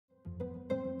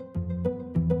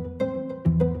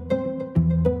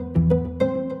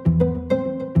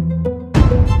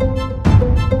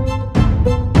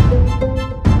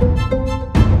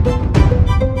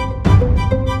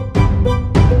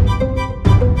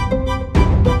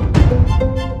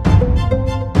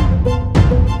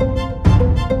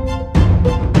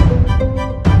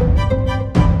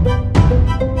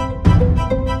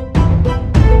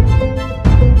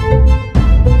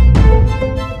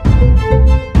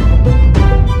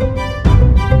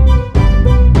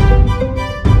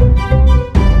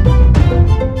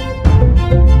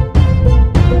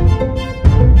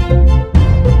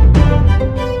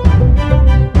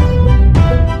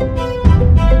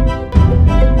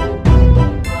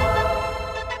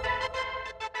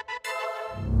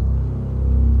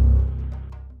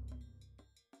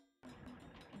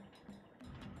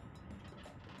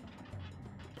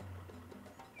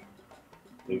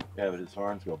have his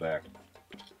horns go back.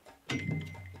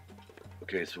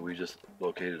 Okay, so we just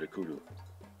located a kudu.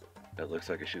 That looks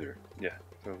like a shooter. Yeah,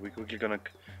 so we're gonna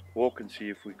walk and see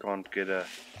if we can't get a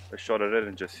shot at it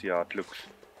and just see how it looks.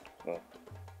 So,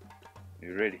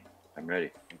 you ready? I'm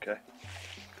ready. Okay.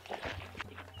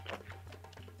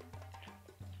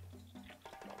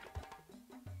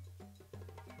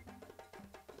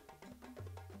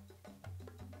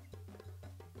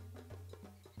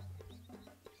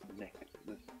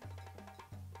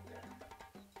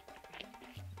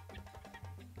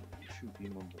 Shoot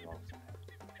him on the wrong side.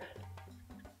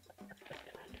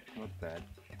 Not bad.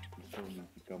 He still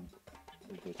needs to come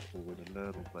a bit forward a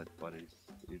little bit, but it's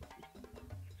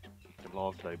the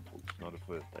last day pull, not a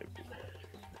first day pull.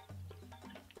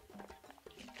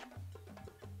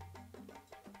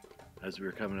 As we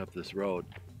were coming up this road,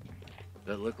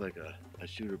 that looked like a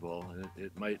shooter bull, and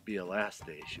it might be a last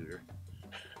day shooter.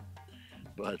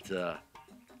 But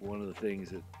one of the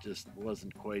things that just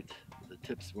wasn't quite, the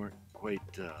tips weren't quite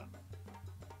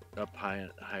up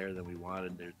higher than we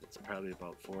wanted. It's probably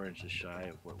about 4 inches shy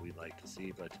of what we'd like to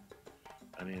see, but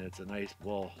I mean, it's a nice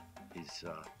bull. He's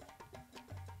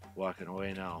walking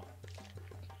away now,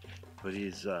 but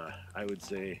he's I would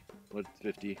say what,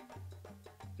 50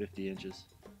 inches,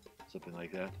 something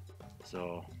like that.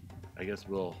 So I guess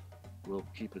we'll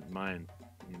keep it in mind.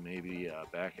 We may be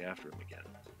back after him again.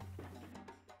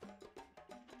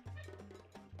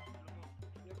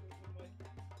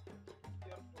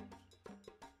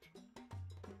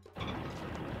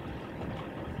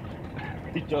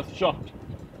 He just shot.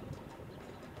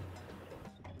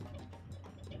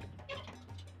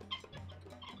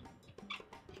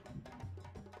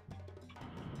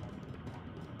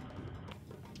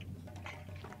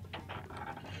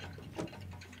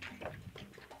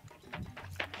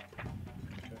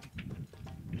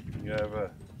 You have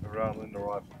a round in the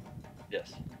rifle.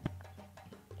 Yes.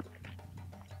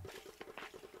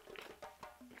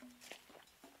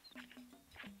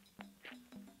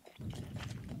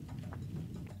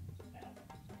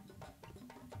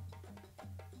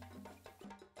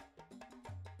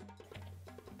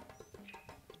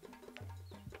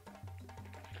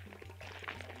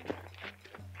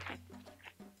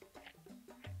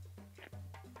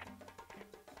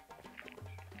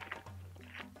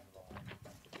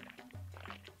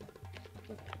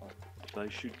 They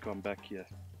should come back here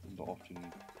in the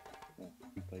afternoon.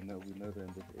 We know they're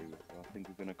in this area, so I think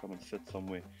we're going to come and sit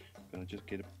somewhere. We're going to just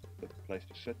get a place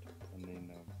to sit and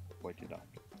then wait it out.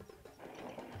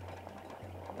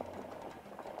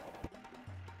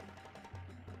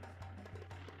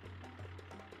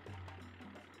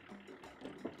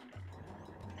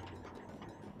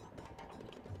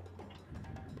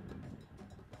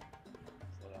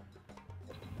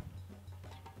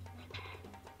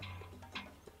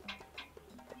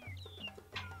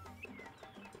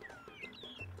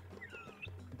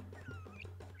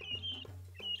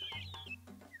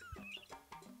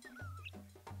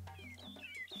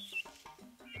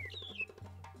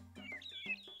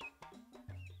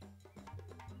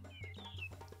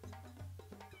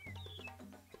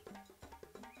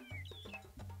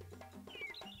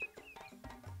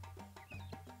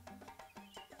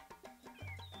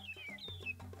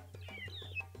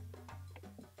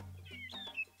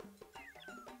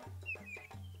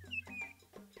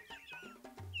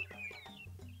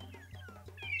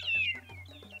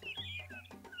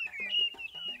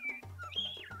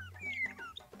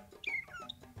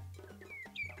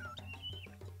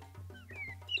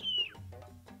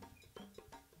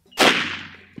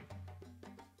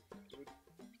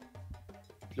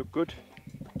 Look good.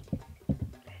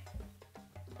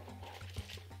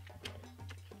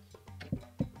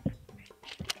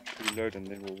 Reload and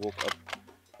then we'll walk up.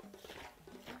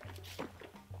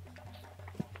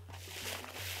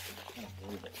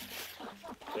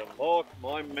 The mark,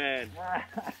 my man.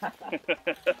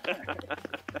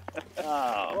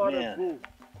 Oh, what man. a bull.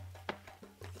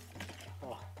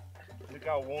 Oh, look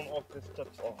how worn off this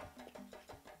tips are.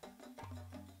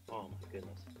 Oh my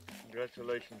goodness.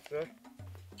 Congratulations, sir.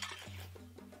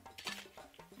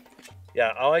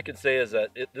 Yeah, all I can say is that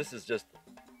this is just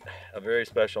a very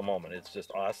special moment. It's just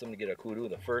awesome to get a kudu,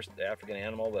 the first African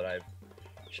animal that I've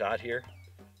shot here,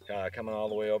 coming all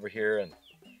the way over here, and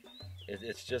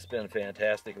it's just been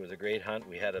fantastic. It was a great hunt.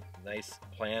 We had a nice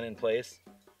plan in place.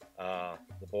 The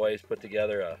boys put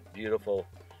together a beautiful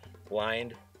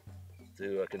blind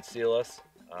to conceal us.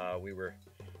 We were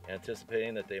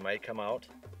anticipating that they might come out,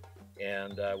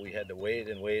 and we had to wait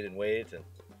and wait and wait, and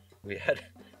we had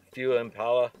a few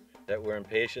impala that were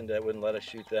impatient that wouldn't let us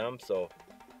shoot them, so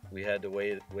we had to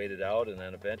wait it out, and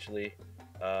then eventually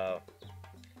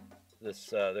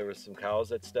there was some cows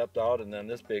that stepped out, and then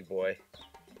this big boy,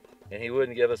 and he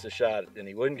wouldn't give us a shot, and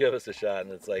he wouldn't give us a shot,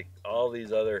 and it's like all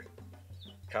these other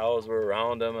cows were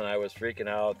around him, and I was freaking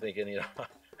out, thinking, you know,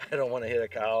 I don't want to hit a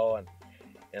cow,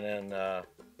 and then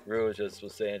Rue just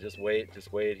was saying, just wait,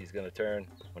 he's gonna turn.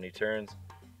 When he turns,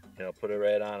 you know, put it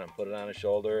right on him, put it on his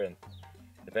shoulder, and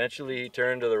eventually he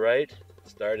turned to the right,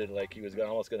 started like he was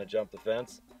almost gonna jump the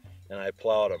fence, and I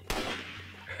plowed him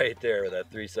right there with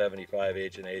that 375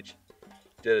 H&H.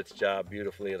 Did its job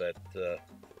beautifully. That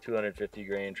 250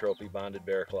 grain trophy bonded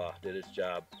bear claw did its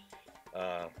job.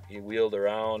 He wheeled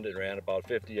around and ran about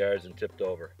 50 yards and tipped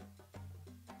over.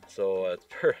 So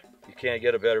you can't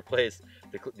get a better place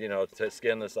to, you know, to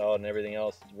skin this out, and everything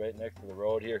else is right next to the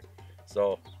road here.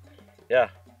 So yeah,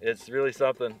 it's really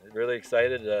something. Really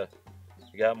excited.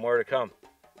 We got more to come.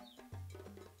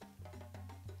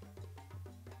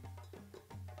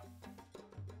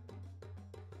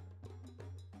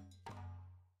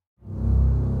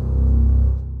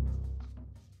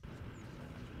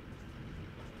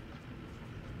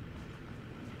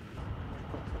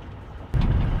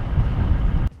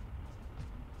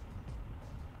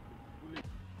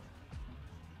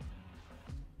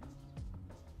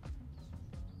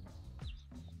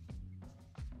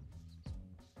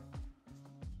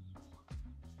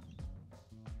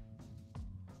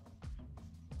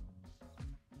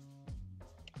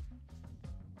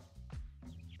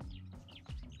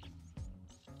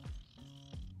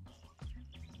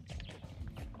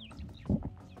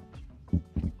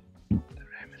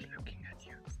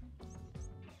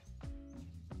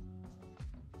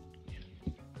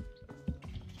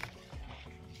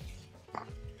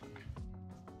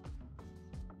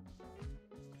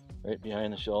 Right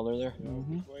behind the shoulder there.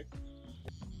 Mm-hmm.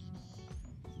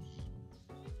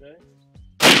 Okay.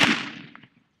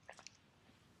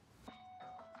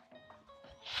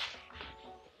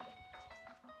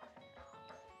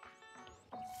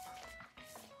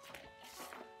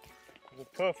 The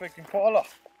perfect impala.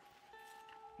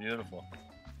 Beautiful.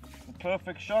 The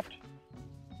perfect shot.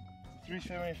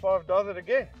 375 does it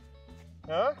again.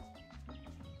 Huh?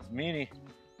 It's meaty.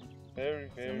 Very,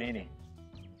 It's a very. meanie.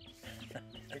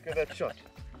 Look at that shot.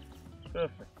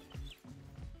 Perfect.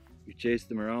 We chased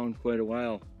them around quite a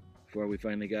while before we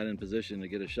finally got in position to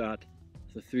get a shot.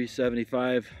 The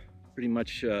 375 pretty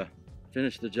much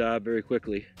finished the job very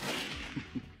quickly.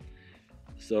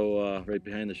 So right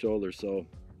behind the shoulder, so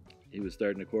he was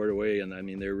starting to quarter away, and I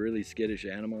mean, they're really skittish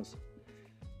animals.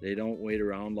 They don't wait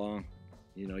around long.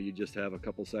 You know, you just have a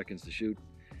couple seconds to shoot,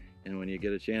 and when you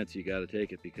get a chance, you got to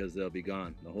take it, because they'll be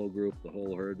gone. The whole group, the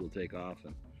whole herd will take off.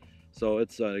 And so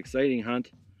it's an exciting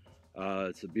hunt.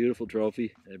 It's a beautiful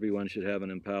trophy. Everyone should have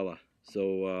an impala.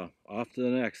 So off to the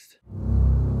next.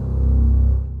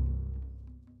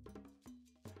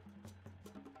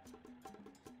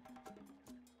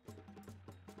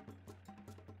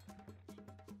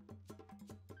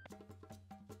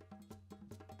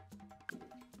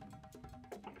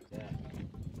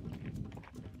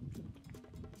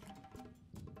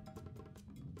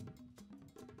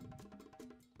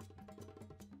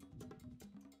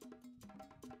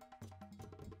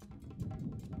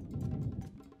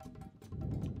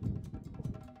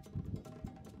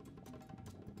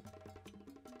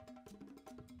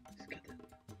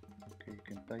 Okay, you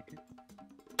can take it.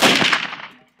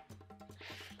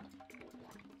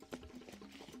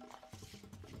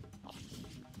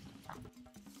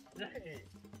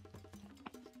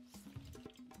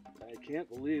 I can't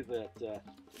believe that.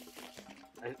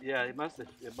 Yeah, it must have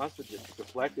just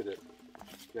deflected it.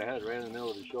 I had it right in the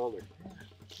middle of the shoulder.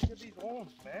 Look at these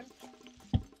horns, man.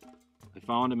 I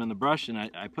found him in the brush, and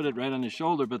I put it right on his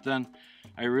shoulder, but then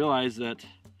I realized that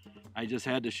I just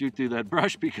had to shoot through that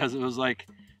brush, because it was like,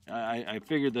 I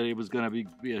figured that it was going to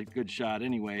be a good shot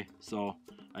anyway. So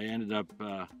I ended up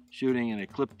shooting, and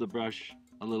it clipped the brush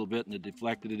a little bit, and it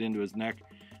deflected it into his neck,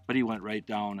 but he went right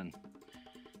down, and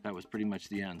that was pretty much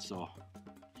the end. So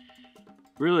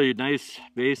really nice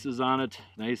bases on it,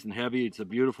 nice and heavy. It's a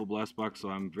beautiful blessed buck, so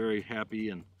I'm very happy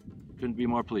and couldn't be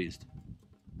more pleased.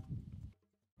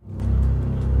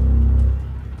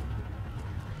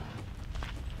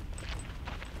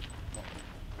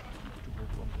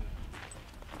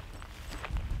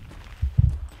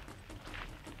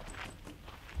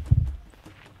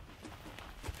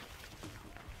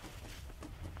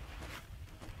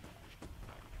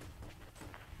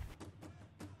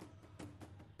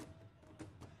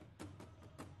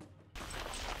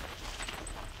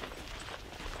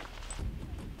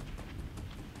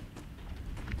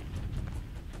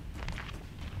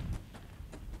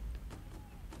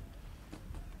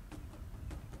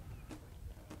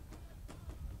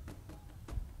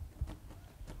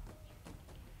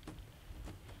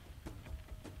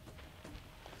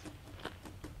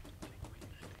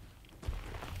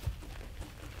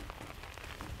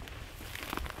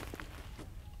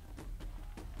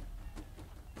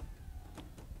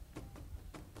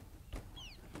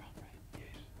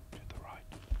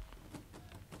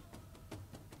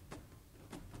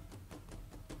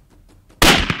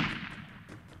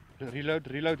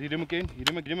 Reload, reload, hit him again, hit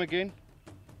him again.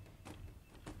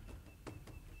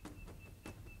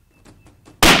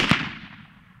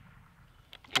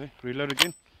 Okay, reload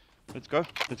again. Let's go,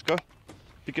 let's go.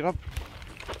 Pick it up.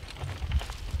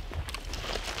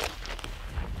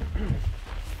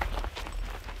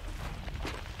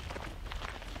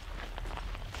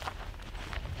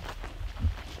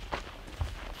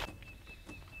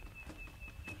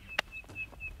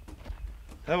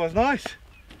 That was nice.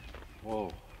 Whoa,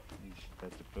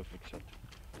 that's a perfect shot.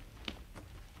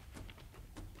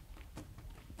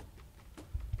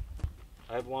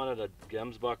 I've wanted a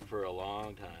gemsbuck for a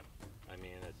long time. I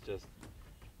mean, it's just,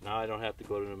 now I don't have to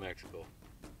go to New Mexico.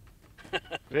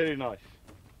 Very nice.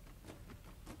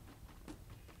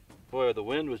 Boy, the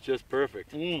wind was just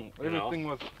perfect. Everything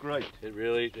was great.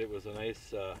 It was a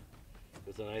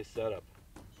nice setup.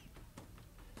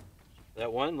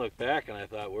 That one looked back and I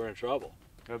thought, we're in trouble.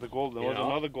 Yeah, the golden, there was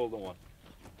another golden one.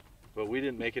 But we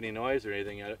didn't make any noise or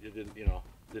anything. It didn't,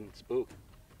 didn't spook.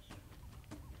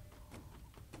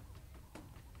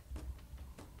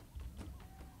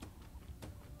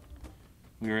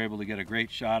 We were able to get a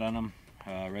great shot on him,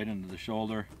 right into the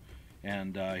shoulder,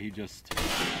 and he just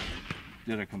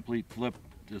did a complete flip,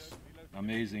 just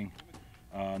amazing.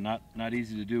 Not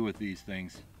easy to do with these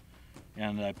things.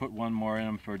 And I put one more in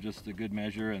him for just a good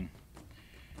measure, and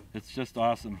it's just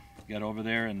awesome. Got over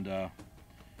there, and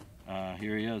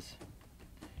here he is.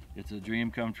 It's a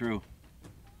dream come true.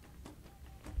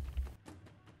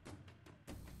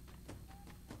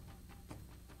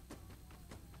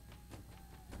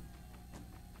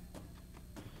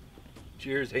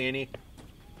 Cheers, Haney.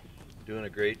 Doing a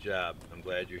great job. I'm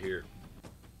glad you're here.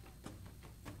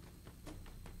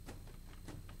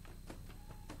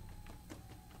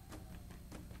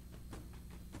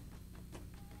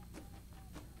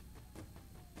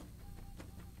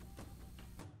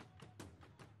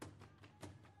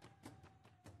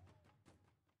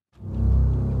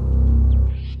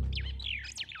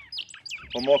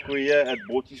 Well, Mark, we're here at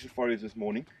Borty Safaris this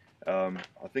morning. I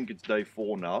think it's day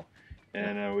 4 now,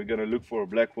 and we're going to look for a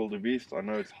black wildebeest. I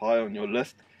know it's high on your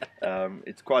list.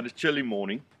 It's quite a chilly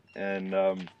morning, and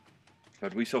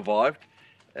but we survived,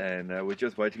 and we're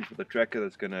just waiting for the tracker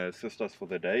that's going to assist us for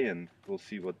the day, and we'll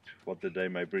see what the day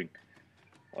may bring.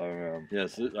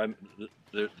 Yes,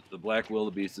 the black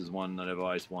wildebeest is one that I've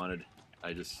always wanted.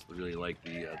 I just really like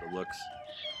the looks.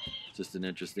 It's just an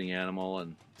interesting animal,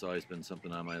 and it's always been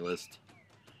something on my list.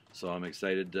 So I'm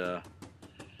excited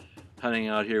hunting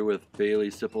out here with Bailey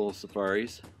Sippel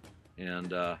Safaris,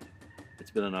 and it's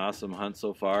been an awesome hunt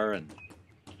so far, and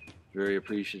very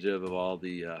appreciative of all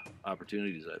the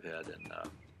opportunities I've had and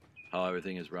how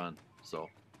everything is run. So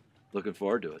looking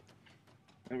forward to it.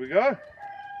 There we go.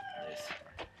 Nice.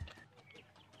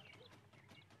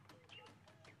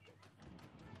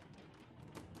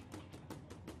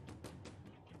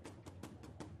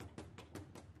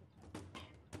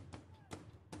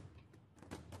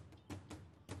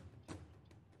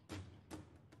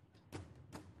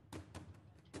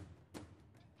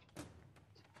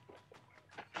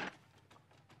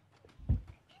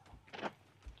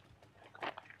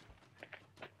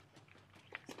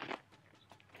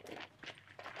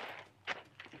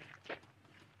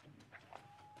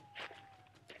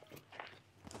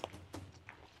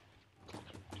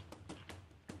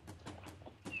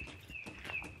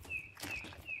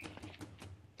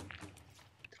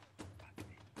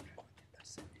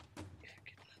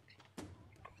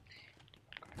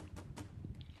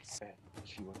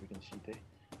 See what we can see there.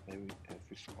 Maybe if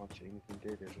we can't see anything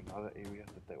there, there's another area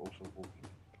that they also walk in.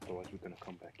 Otherwise we're going to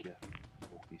come back here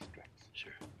and walk these tracks.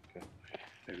 Sure. Okay.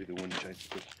 Maybe the wind changes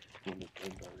because the wind will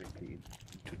turn directly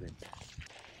into them.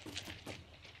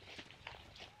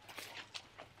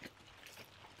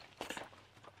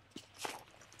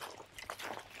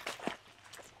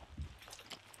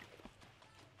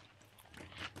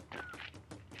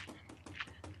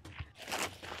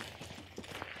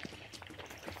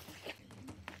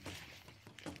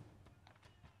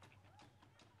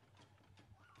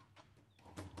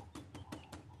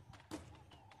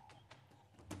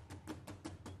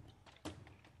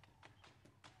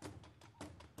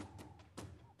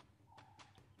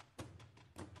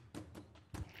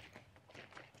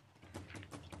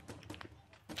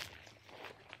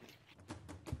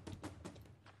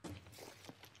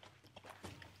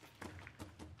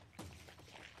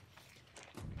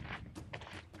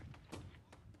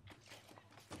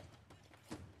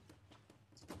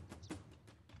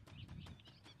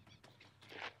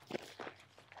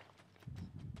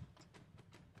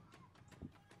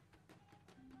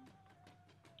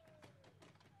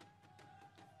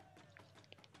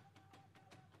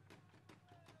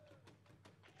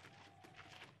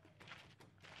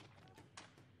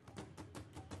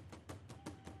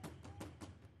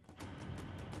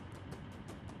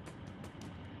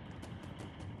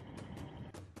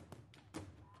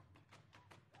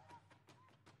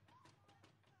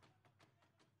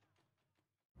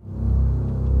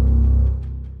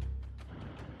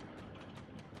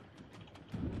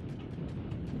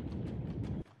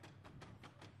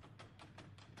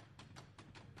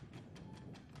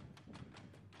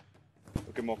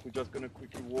 him off. We're just going to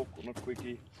quickly walk, or not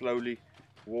quickly, slowly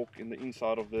walk in the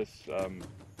inside of this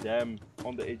dam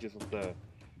on the edges of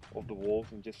the walls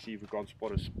and just see if we can't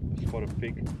spot a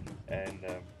pig, and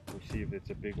we'll see if it's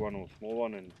a big one or a small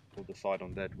one, and we'll decide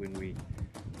on that when we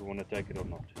want to take it or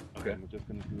not. Okay. We're just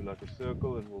going to do like a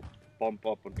circle, and we'll bump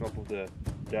up on top of the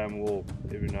dam wall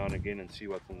every now and again and see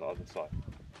what's on the other side.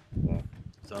 So,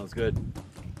 sounds good.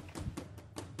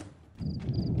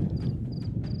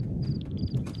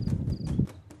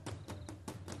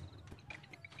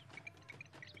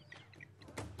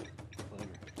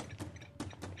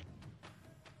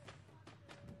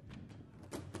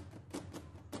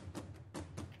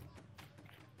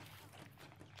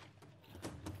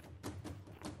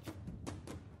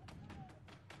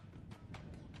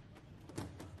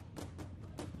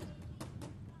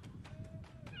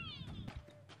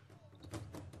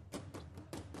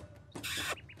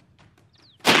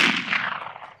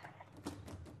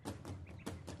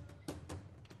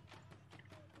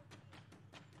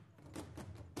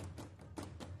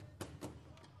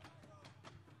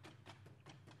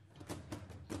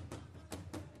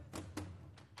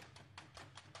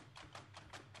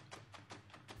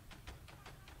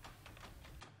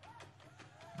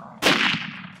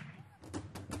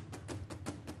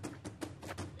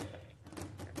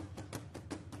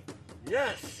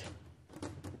 Yes!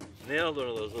 Nailed one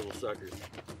of those little suckers.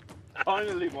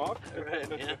 finally, Mark.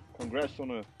 Right, yeah. Congrats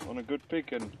on a good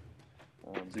pick, and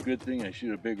It's a good thing I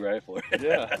shoot a big rifle.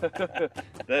 yeah,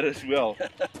 that as well.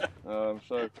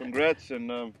 So congrats,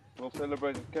 and we'll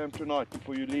celebrate at camp tonight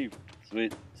before you leave.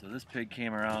 Sweet. So this pig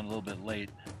came around a little bit late.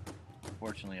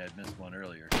 Fortunately, I'd missed one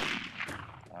earlier.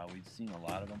 We'd seen a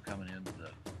lot of them coming into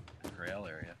the corral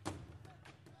area.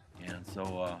 And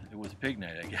so it was pig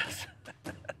night, I guess.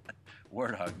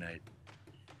 Warthog night.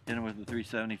 Hit him with the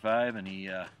 375, and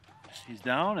he's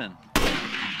down, and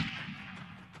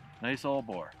nice old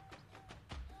boar.